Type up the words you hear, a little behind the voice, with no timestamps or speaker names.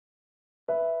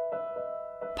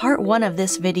Part 1 of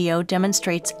this video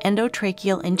demonstrates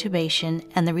endotracheal intubation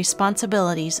and the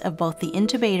responsibilities of both the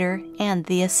intubator and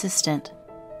the assistant.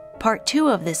 Part 2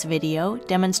 of this video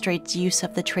demonstrates use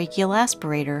of the tracheal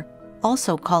aspirator,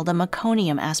 also called a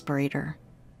meconium aspirator.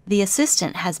 The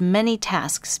assistant has many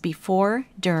tasks before,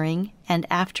 during, and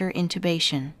after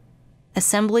intubation.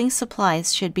 Assembling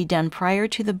supplies should be done prior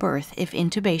to the birth if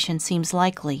intubation seems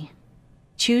likely.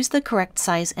 Choose the correct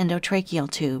size endotracheal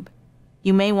tube.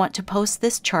 You may want to post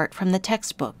this chart from the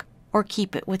textbook or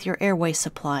keep it with your airway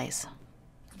supplies.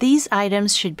 These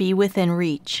items should be within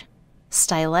reach: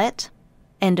 stylet,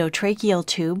 endotracheal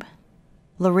tube,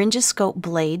 laryngoscope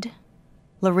blade,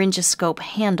 laryngoscope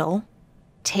handle,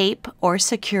 tape or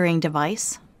securing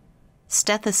device,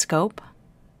 stethoscope,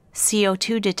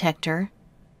 CO2 detector,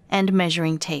 and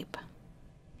measuring tape.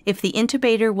 If the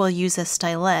intubator will use a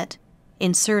stylet,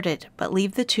 insert it but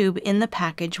leave the tube in the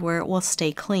package where it will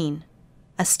stay clean.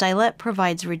 A stylet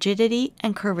provides rigidity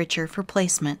and curvature for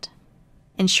placement.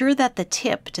 Ensure that the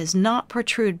tip does not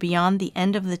protrude beyond the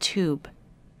end of the tube.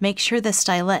 Make sure the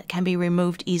stylet can be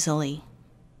removed easily.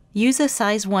 Use a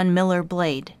size 1 Miller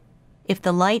blade. If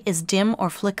the light is dim or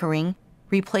flickering,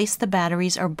 replace the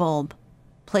batteries or bulb.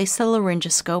 Place the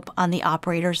laryngoscope on the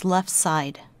operator's left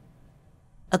side.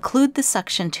 Occlude the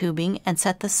suction tubing and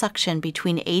set the suction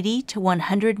between 80 to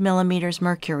 100 millimeters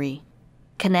mercury.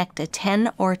 Connect a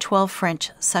 10 or 12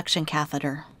 French suction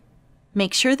catheter.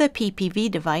 Make sure the PPV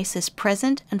device is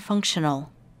present and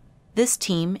functional. This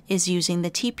team is using the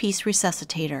T-piece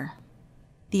resuscitator.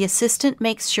 The assistant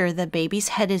makes sure the baby's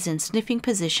head is in sniffing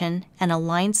position and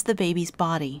aligns the baby's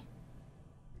body.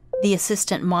 The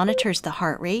assistant monitors the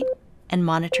heart rate and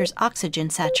monitors oxygen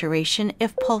saturation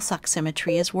if pulse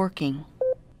oximetry is working.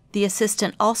 The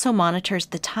assistant also monitors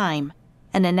the time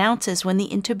and announces when the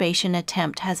intubation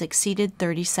attempt has exceeded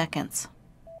 30 seconds.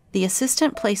 The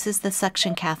assistant places the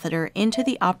suction catheter into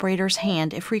the operator's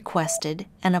hand if requested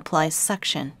and applies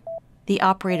suction. The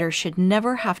operator should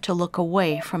never have to look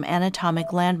away from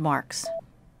anatomic landmarks.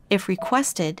 If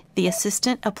requested, the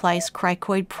assistant applies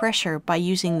cricoid pressure by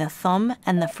using the thumb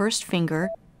and the first finger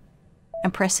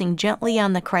and pressing gently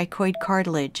on the cricoid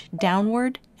cartilage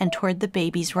downward and toward the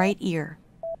baby's right ear.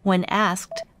 When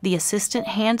asked, the assistant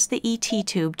hands the ET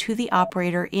tube to the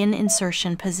operator in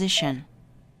insertion position.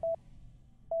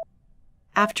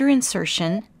 After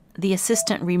insertion, the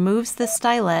assistant removes the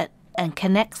stylet and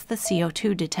connects the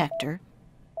CO2 detector,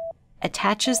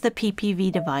 attaches the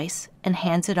PPV device, and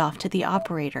hands it off to the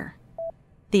operator.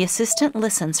 The assistant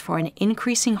listens for an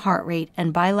increasing heart rate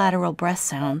and bilateral breath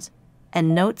sounds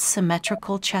and notes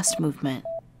symmetrical chest movement.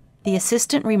 The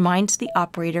assistant reminds the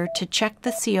operator to check the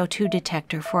CO2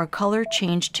 detector for a color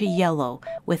change to yellow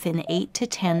within 8 to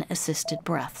 10 assisted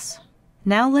breaths.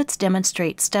 Now let's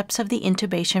demonstrate steps of the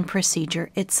intubation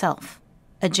procedure itself.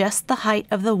 Adjust the height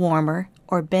of the warmer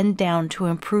or bend down to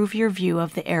improve your view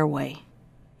of the airway.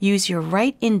 Use your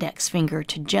right index finger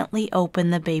to gently open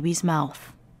the baby's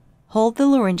mouth. Hold the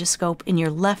laryngoscope in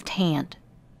your left hand.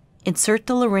 Insert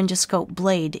the laryngoscope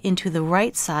blade into the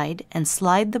right side and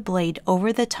slide the blade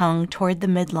over the tongue toward the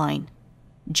midline.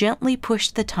 Gently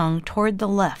push the tongue toward the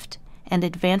left and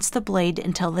advance the blade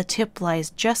until the tip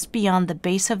lies just beyond the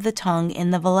base of the tongue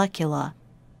in the vallecula.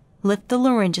 Lift the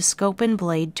laryngoscope and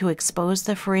blade to expose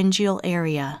the pharyngeal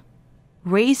area.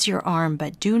 Raise your arm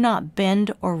but do not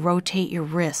bend or rotate your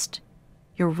wrist.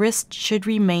 Your wrist should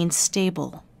remain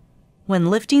stable. When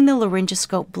lifting the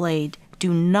laryngoscope blade,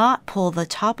 do not pull the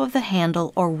top of the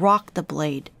handle or rock the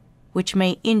blade, which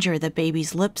may injure the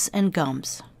baby's lips and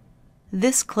gums.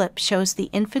 This clip shows the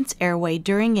infant's airway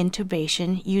during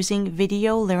intubation using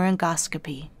video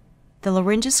laryngoscopy. The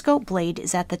laryngoscope blade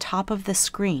is at the top of the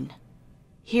screen.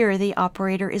 Here the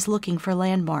operator is looking for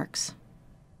landmarks.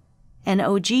 An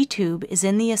OG tube is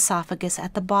in the esophagus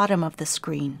at the bottom of the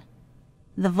screen.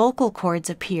 The vocal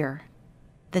cords appear.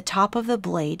 The top of the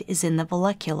blade is in the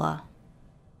vallecula.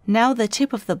 Now the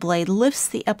tip of the blade lifts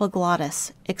the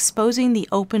epiglottis, exposing the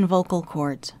open vocal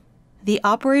cords. The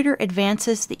operator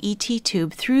advances the ET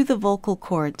tube through the vocal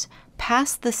cords,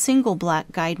 past the single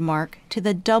black guide mark to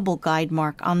the double guide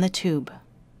mark on the tube.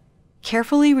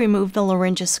 Carefully remove the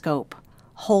laryngoscope.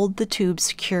 Hold the tube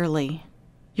securely.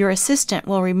 Your assistant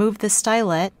will remove the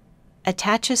stylet,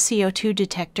 attach a CO2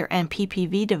 detector and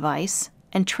PPV device,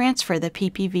 and transfer the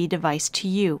PPV device to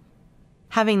you.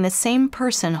 Having the same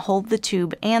person hold the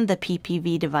tube and the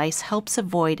PPV device helps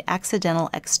avoid accidental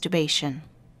extubation.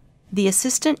 The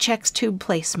assistant checks tube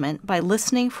placement by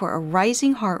listening for a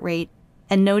rising heart rate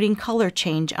and noting color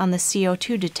change on the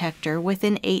CO2 detector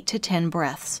within 8 to 10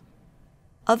 breaths.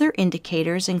 Other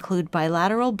indicators include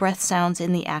bilateral breath sounds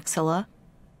in the axilla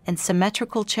and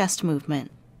symmetrical chest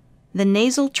movement. The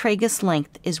nasal tragus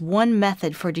length is one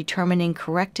method for determining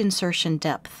correct insertion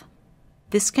depth.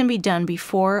 This can be done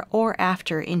before or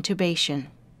after intubation.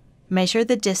 Measure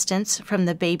the distance from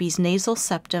the baby's nasal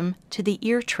septum to the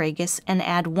ear tragus and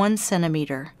add 1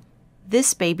 centimeter.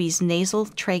 This baby's nasal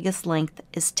tragus length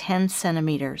is 10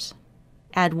 centimeters.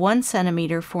 Add 1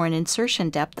 centimeter for an insertion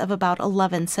depth of about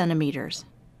 11 centimeters.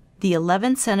 The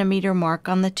 11 centimeter mark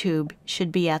on the tube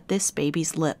should be at this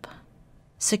baby's lip.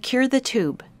 Secure the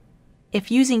tube. If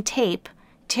using tape,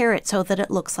 tear it so that it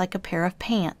looks like a pair of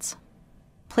pants.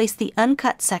 Place the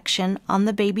uncut section on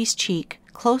the baby's cheek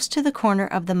close to the corner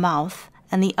of the mouth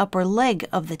and the upper leg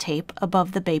of the tape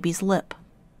above the baby's lip.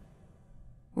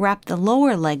 Wrap the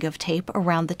lower leg of tape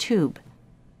around the tube.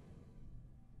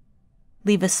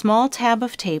 Leave a small tab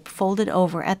of tape folded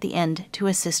over at the end to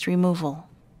assist removal.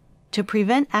 To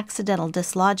prevent accidental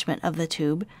dislodgement of the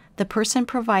tube, the person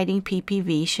providing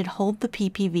PPV should hold the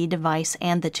PPV device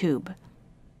and the tube.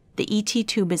 The ET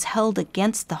tube is held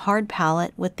against the hard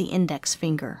palate with the index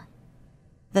finger.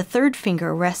 The third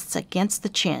finger rests against the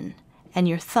chin, and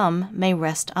your thumb may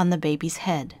rest on the baby's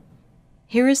head.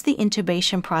 Here is the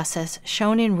intubation process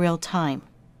shown in real time.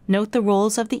 Note the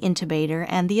roles of the intubator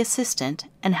and the assistant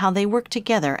and how they work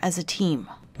together as a team.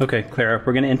 Okay, Clara,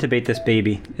 we're going to intubate this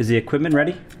baby. Is the equipment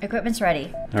ready? Equipment's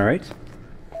ready. All right.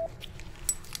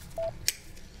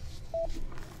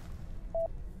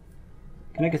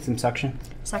 Can I get some suction?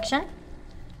 Suction.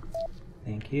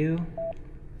 Thank you.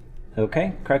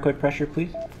 Okay, cricoid pressure,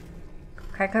 please.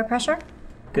 Cricoid pressure.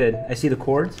 Good. I see the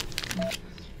cords.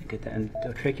 Get the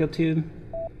endotracheal tube.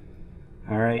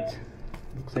 All right.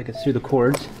 Looks like it's through the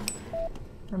cords.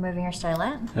 Removing your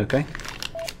stylet. Okay.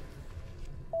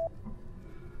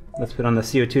 Let's put on the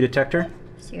CO2 detector.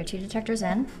 CO2 detector's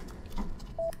in.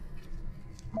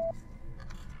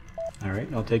 All right,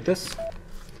 I'll take this.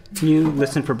 Can you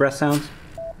listen for breath sounds?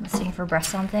 Listening for breath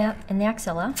sounds in the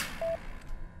axilla.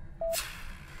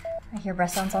 I hear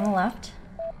breath sounds on the left.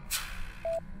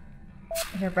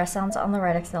 I hear breath sounds on the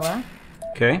right axilla.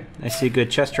 Okay, I see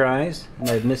good chest rise, and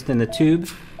I have mist in the tube,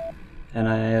 and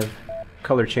I have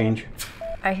color change.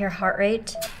 I hear heart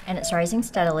rate, and it's rising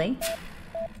steadily.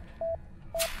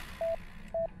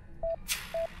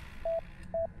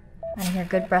 And I hear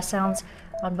good breath sounds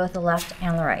on both the left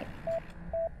and the right.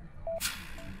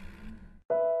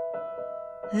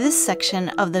 This section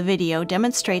of the video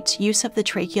demonstrates use of the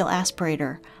tracheal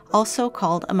aspirator, also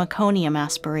called a meconium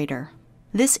aspirator.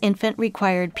 This infant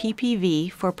required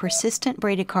PPV for persistent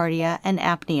bradycardia and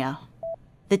apnea.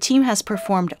 The team has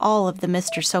performed all of the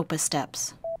Mr. SOPA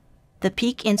steps. The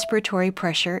peak inspiratory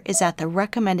pressure is at the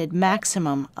recommended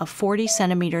maximum of 40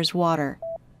 centimeters water,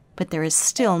 but there is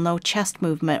still no chest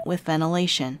movement with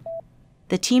ventilation.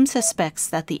 The team suspects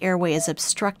that the airway is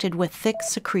obstructed with thick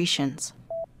secretions.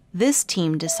 This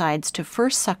team decides to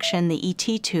first suction the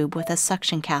ET tube with a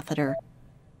suction catheter,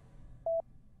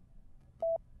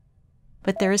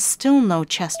 but there is still no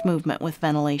chest movement with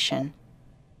ventilation.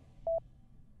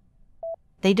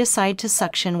 They decide to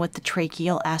suction with the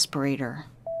tracheal aspirator.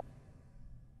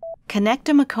 Connect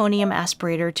a meconium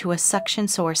aspirator to a suction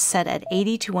source set at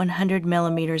 80 to 100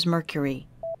 millimeters mercury.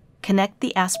 Connect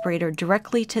the aspirator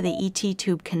directly to the ET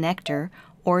tube connector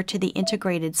or to the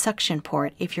integrated suction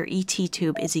port if your ET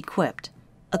tube is equipped.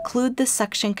 Occlude the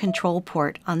suction control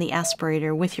port on the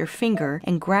aspirator with your finger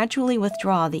and gradually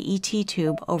withdraw the ET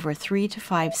tube over 3 to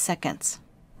 5 seconds.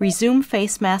 Resume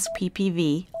face mask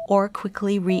PPV or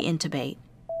quickly re-intubate.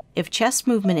 If chest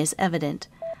movement is evident,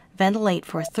 ventilate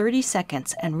for 30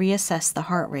 seconds and reassess the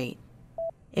heart rate.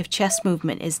 If chest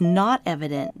movement is not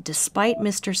evident despite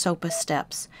Mr. SOPA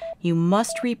steps, you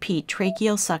must repeat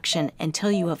tracheal suction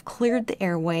until you have cleared the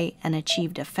airway and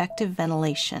achieved effective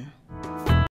ventilation.